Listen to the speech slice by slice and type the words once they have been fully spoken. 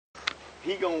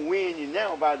he gonna win you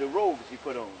now by the robes he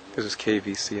put on. This is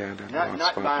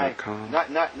KVCI.blogspot.com.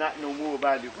 Not no more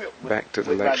by the whip. Back to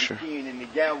the lecture. By the king and the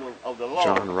gavel of the law.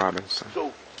 John Robinson.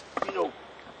 So, you know,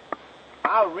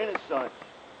 our Renaissance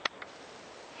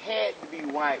had to be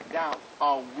wiped out,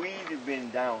 or we'd have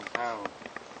been downtown.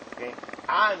 Okay,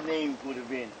 our names would have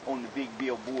been on the big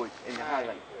billboards in the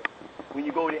highlights. When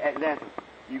you go to Atlanta,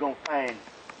 you're gonna find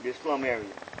the slum area.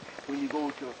 When you go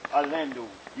to Orlando,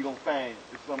 you're gonna find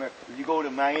the slum area. When you go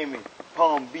to Miami,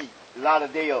 Palm Beach,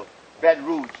 Lauderdale, Baton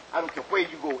Rouge, I don't care where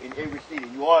you go in every city,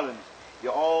 New Orleans, they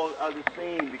all are the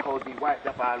same because they wiped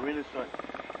up our Renaissance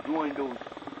during those,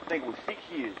 I think it was 6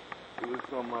 years. It was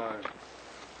from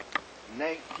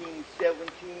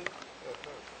 1917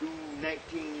 through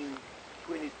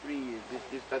 1923.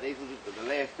 This I think was the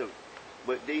last of it.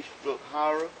 But they struck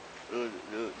horror. The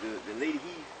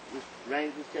lady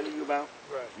Rhynes was telling you about,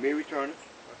 right. Mary Turner.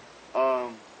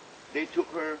 They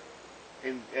took her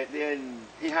and there in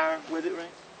Hayhire, was it,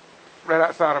 right? Right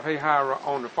outside of Hayhire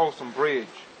on the Folsom Bridge.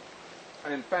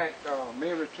 And in fact,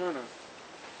 Mary Turner,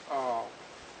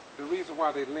 the reason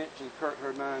why they lynched and cut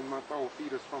her 9-month-old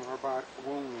fetus from her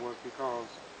womb was because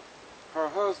her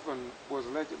husband was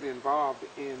allegedly involved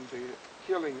in the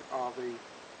killing of a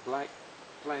black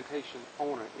plantation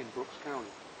owner in Brooks County.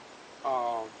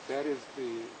 That is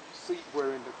the seat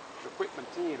where in the Equipment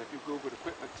 10, if you Google the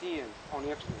Equipment 10 on the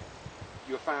internet,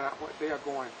 you'll find out what they are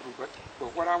going through.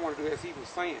 But what I want to do, as he was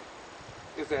saying,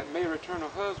 is that Mary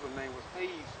Turner's husband's name was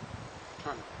Hayes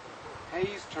Turner.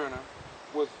 Hayes Turner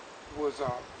was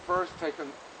first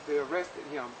taken. They arrested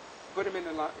him, put him in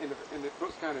the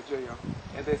Brooks County jail,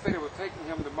 and they said they were taking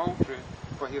him to Moultrie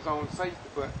for his own safety,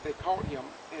 but they caught him,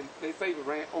 and they say he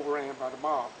was overran by the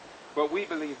mob. But we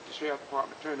believe the sheriff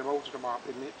department turned him over to the mob.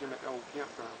 They lynched him at the old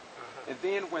campground. And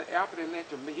then after they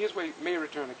lynched him, here's where Mary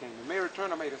Turner came in. Mary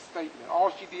Turner made a statement.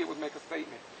 All she did was make a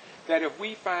statement that if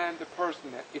we find the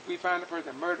person that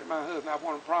murdered my husband, I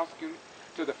want him prosecuted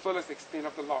to the fullest extent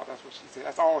of the law. That's what she said.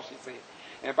 That's all she said.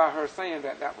 And by her saying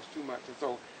that, that was too much. And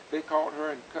so they caught her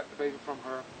and cut the baby from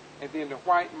her. And then the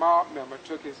white mob member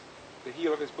took the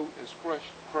heel of his boot and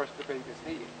crushed the baby's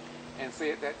head, and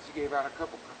said that she gave out a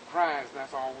couple cries, and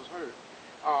that's all was heard.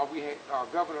 We had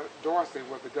Governor Dorsey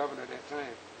was the governor at that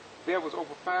time. There was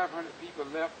over 500 people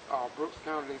left Brooks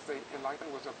County, they say, in like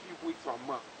it was a few weeks or a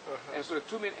month. And so the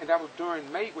 2 men, and that was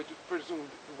during May, which is pretty soon to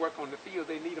work on the field,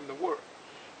 they need them to work.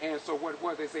 And so what it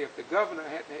was, they say if the governor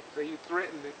he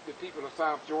threatened the people of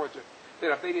South Georgia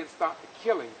that if they didn't stop the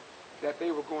killing, that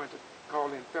they were going to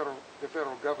call in the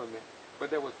federal government. But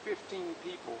there was 13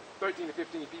 to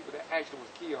 15 people that actually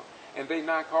was killed, and they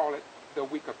now call it the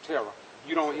Week of Terror.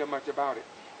 You don't hear much about it.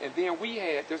 And then we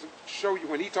had, just to show you,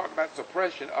 when he talked about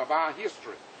suppression of our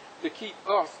history, to keep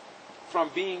us from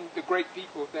being the great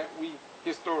people that we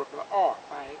historically are,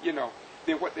 right. You know,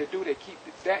 then what they do, they keep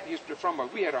that history from us.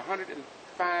 We had a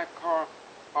 105-car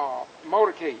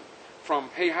motorcade from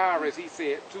Hayhire, as he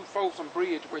said, to Folsom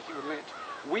Bridge, where she was lynched.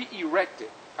 We erected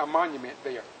a monument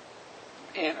there,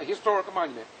 and a historical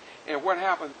monument. And what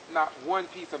happened, not one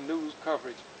piece of news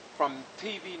coverage from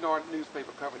TV nor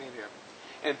newspaper covered any of it.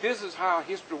 And this is how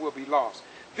history will be lost.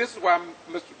 This is why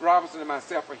Mr. Robinson and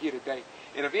myself are here today.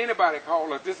 And if anybody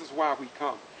calls us, this is why we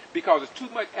come. Because there's too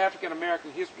much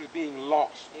African-American history being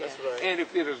lost. That's right. And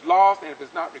if it is lost, and if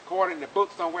it's not recorded in the book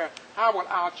somewhere, how will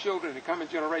our children, the coming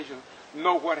generations,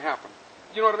 know what happened?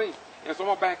 You know what I mean? And so I'm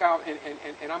going to back out,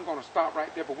 and I'm going to stop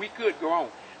right there. But we could go on.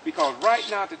 Because right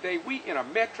now, today, we in a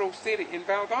metro city in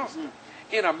Valdosta.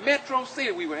 In a metro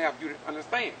city, we would have you to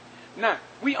understand. Now,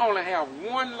 we only have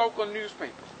one local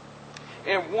newspaper,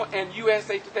 and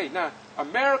USA Today. Now,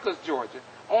 America's Georgia,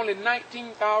 only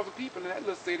 19,000 people in that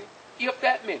little city, if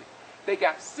that many. They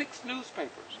got 6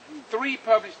 newspapers, 3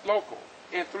 published local,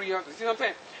 and 3 others. See what I'm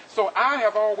saying? So I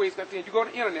have always continued. You go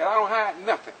to the internet, I don't hide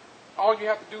nothing. All you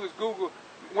have to do is Google.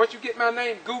 Once you get my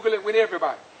name, Google it with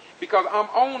everybody. Because I'm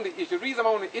on the issue. The reason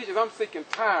I'm on the issue is I'm sick and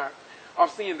tired of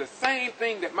seeing the same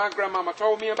thing that my grandmama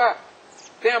told me about.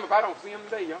 Damn if I don't see him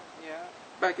today, y'all. Yeah.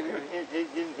 Back in the day.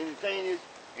 And the thing is,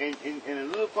 and a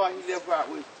little part he left out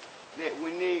was that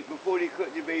before they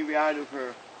cut the baby out of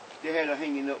her, they had her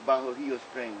hanging up by her heel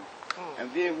strings.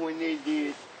 And then when they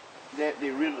did that, they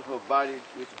riddled her body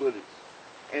with bullets.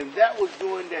 And that was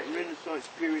during that Renaissance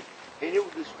period, and it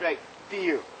was to strike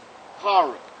fear,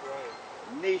 horror,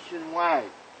 nationwide.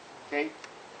 Okay?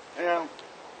 Now,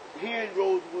 here in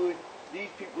Rosewood, these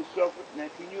people suffered. Now,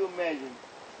 can you imagine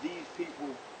these people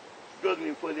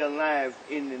struggling for their lives?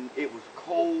 It was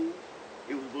cold,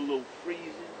 it was below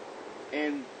freezing,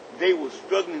 and they were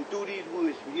struggling through these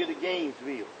woods from here to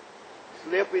Gainesville.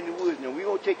 Slept in the woods. Now, we're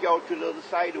going to take y'all to the other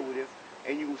side over there,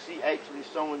 and you will see actually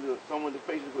some of the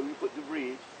places where we put the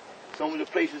bridge, some of the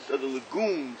places of the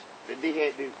lagoons that they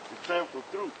had to trample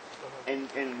through. And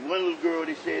one little girl,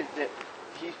 they said that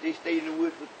they stayed in the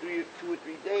woods for 2 or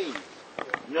 3 days,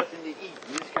 nothing to eat,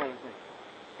 and this kind of thing.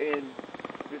 And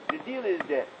the deal is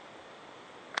that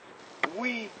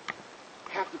we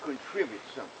have to contribute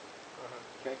something,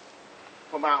 okay,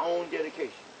 from our own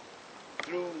dedication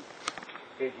through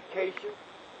education,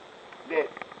 that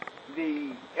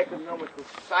the economical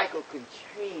cycle can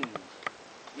change.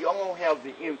 You all have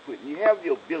the input, you have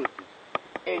the ability,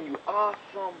 and you are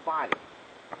somebody.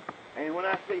 And when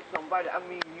I say somebody, I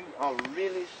mean you are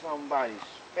really somebody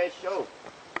special,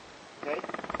 okay?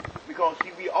 Because,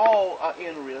 see, we all are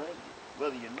interrelated,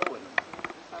 whether you know it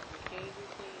or not.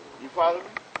 You follow me?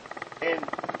 And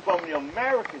from the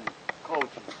American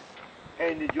culture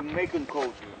and the Jamaican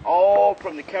culture, all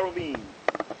from the Caribbean,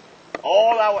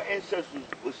 all our ancestors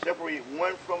were separated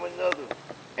one from another,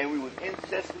 and we were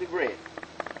incestually bred.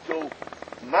 So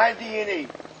my DNA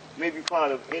may be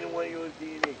part of any one of your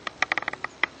DNA.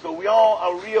 So we all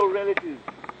are real relatives.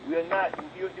 We are not. Do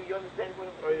you understand what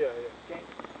I'm saying? Oh yeah. Okay.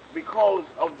 Because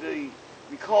of the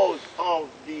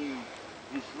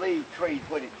slave trade,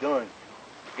 what it done.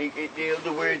 In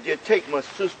other words, they take my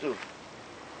sister,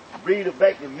 breed her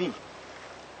back to me,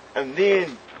 and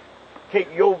then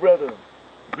take your brother,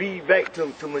 breed back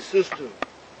to my sister,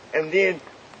 and then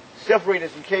separate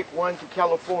us and take one to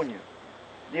California.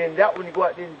 Then that one go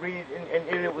out there and breed, and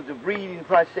it was a breeding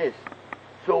process.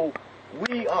 So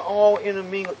we are all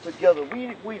intermingled together.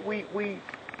 We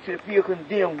should feel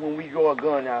condemned when we draw a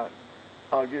gun out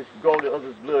or just draw the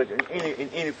other's blood in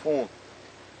any form,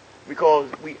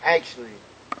 because we actually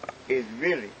is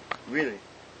really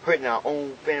hurting our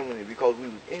own family because we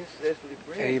was incestually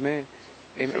bred. Amen.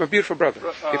 Amen. My beautiful brother.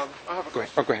 I have a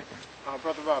question. Go ahead.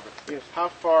 Brother Robert. Yes. How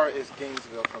far is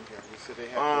Gainesville from here? You said they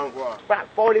have to go out. About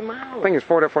 40 miles. I think it's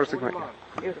 40 or 46 miles.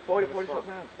 Yes, 40 miles.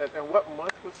 And what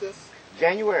month was this?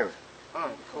 January.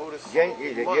 Coldest month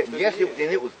Yes, of the year.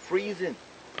 and it was freezing.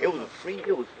 It was freezing.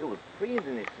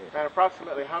 It said. And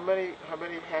approximately how many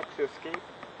had to escape?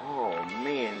 Oh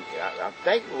man, I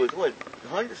think it was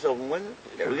hundreds of them, wasn't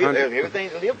it? Everything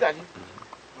that lived out here.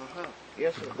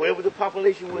 Yes, sir. Whatever the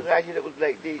population was out here, that was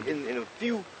like in a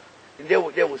few. There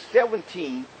was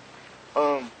 17.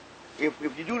 If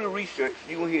you do the research,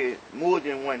 you will hear more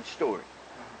than one story.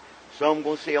 Some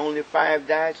gonna say only 5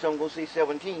 died. Some gonna say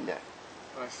 17 died.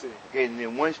 I see. Okay, and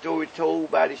then one story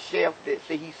told by the chef that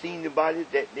say he seen the bodies,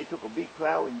 that they took a big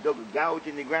plow and dug a gouge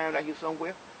in the ground out here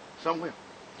somewhere.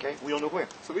 Okay, we don't know where.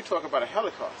 So we talk about a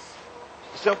Holocaust.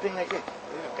 Something like that.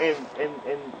 Yeah.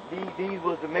 And these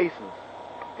was the Masons,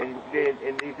 and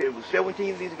there was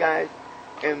 17 of these guys,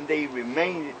 and they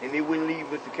remained, and they wouldn't leave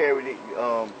Mr. Carey.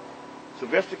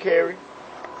 Sylvester Carey,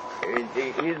 and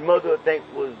his mother, I think,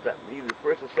 was either the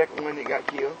first or second one that got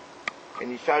killed, and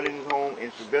he shot in his home,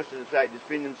 and Sylvester decided to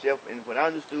defend himself. And what I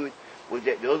understood was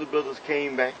that the other brothers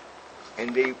came back,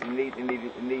 and they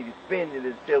defended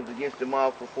themselves against the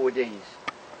mob for 4 days.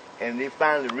 And they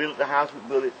finally riddled the house with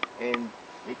bullets, and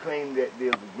they claimed that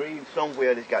there's a grave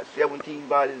somewhere that's got 17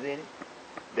 bodies in it,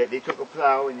 that they took a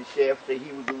plow, and the sheriff said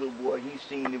he was a little boy, he's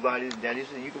seen the bodies. Now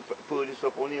this is, you can pull this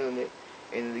up on the internet,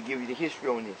 and it'll give you the history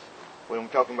on this, what I'm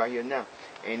talking about here now.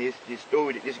 And it's this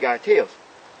story that this guy tells,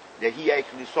 that he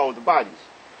actually saw the bodies.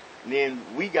 And then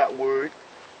we got word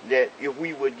that if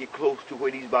we would get close to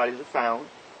where these bodies are found,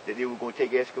 that they were going to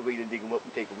take an excavator, dig them up,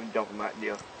 and take them and dump them out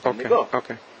there.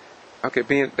 Okay.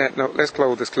 Being that note, let's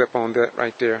close this clip on that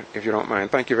right there, if you don't mind.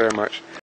 Thank you very much.